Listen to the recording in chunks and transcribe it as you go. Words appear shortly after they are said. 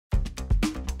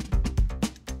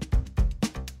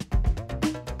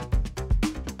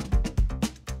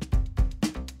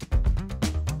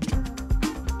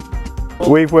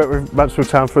We've worked with Mansfield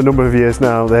Town for a number of years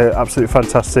now. They're absolutely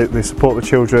fantastic. They support the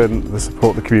children, they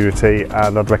support the community,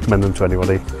 and I'd recommend them to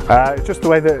anybody. Just the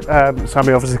way that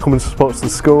Sammy obviously comes and supports the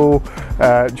school,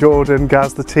 Jordan,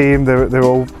 Gaz, the team, they're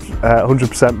all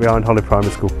 100% behind Holly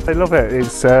Primary School. They love it. It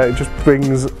just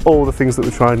brings all the things that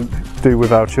we try and do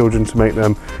with our children to make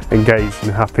them engaged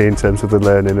and happy in terms of the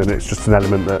learning, and it's just an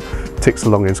element that ticks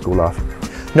along in school life.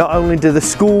 Not only do the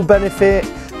school benefit,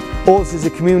 us as a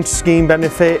community scheme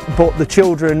benefit, but the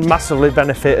children massively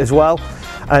benefit as well,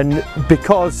 and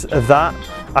because of that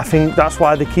I think that's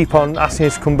why they keep on asking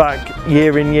us to come back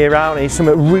year in, year out. And it's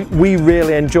something we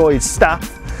really enjoy as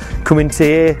staff coming to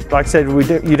here. Like I said,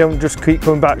 you don't just keep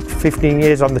coming back 15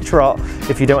 years on the trot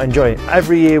if you don't enjoy it.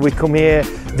 Every year we come here,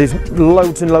 there's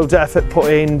loads and loads of effort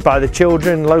put in by the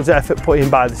children, loads of effort put in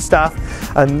by the staff,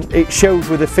 and it shows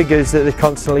with the figures that they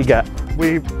constantly get.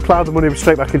 We plough the money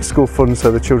straight back into school funds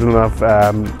so the children have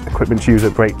equipment to use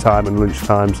at break time and lunch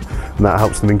times, and that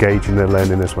helps them engage in their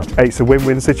learning as well. It's a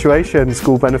win-win situation.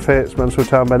 School benefits, Mansfield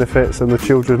Town benefits, and the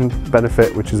children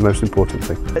benefit, which is the most important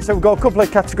thing. So we've got a couple of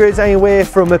categories, anywhere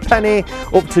from a penny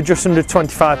up to just under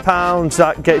 £25.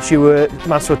 That gets you a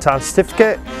Mansfield Town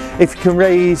certificate. If you can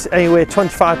raise anywhere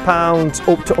 £25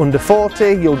 up to under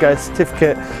 40, you'll get a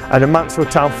certificate and a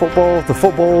Mansfield Town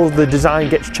football. The design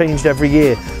gets changed every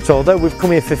year. So although we've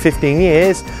come here for 15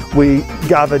 years, we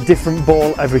have a different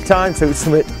ball every time, so it's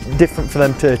something different for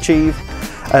them to achieve.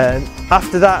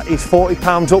 After that is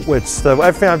 £40 upwards. So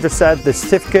everything I've just said, the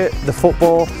certificate, the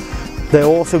football,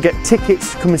 they'll also get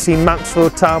tickets to come and see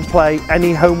Mansfield Town play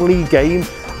any home league game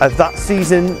of that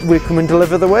season. We come and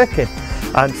deliver the work in.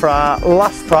 And for our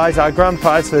last prize, our grand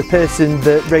prize, for the person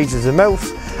that raises the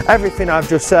most, everything I've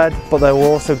just said, but they will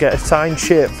also get a signed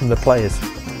shirt from the players.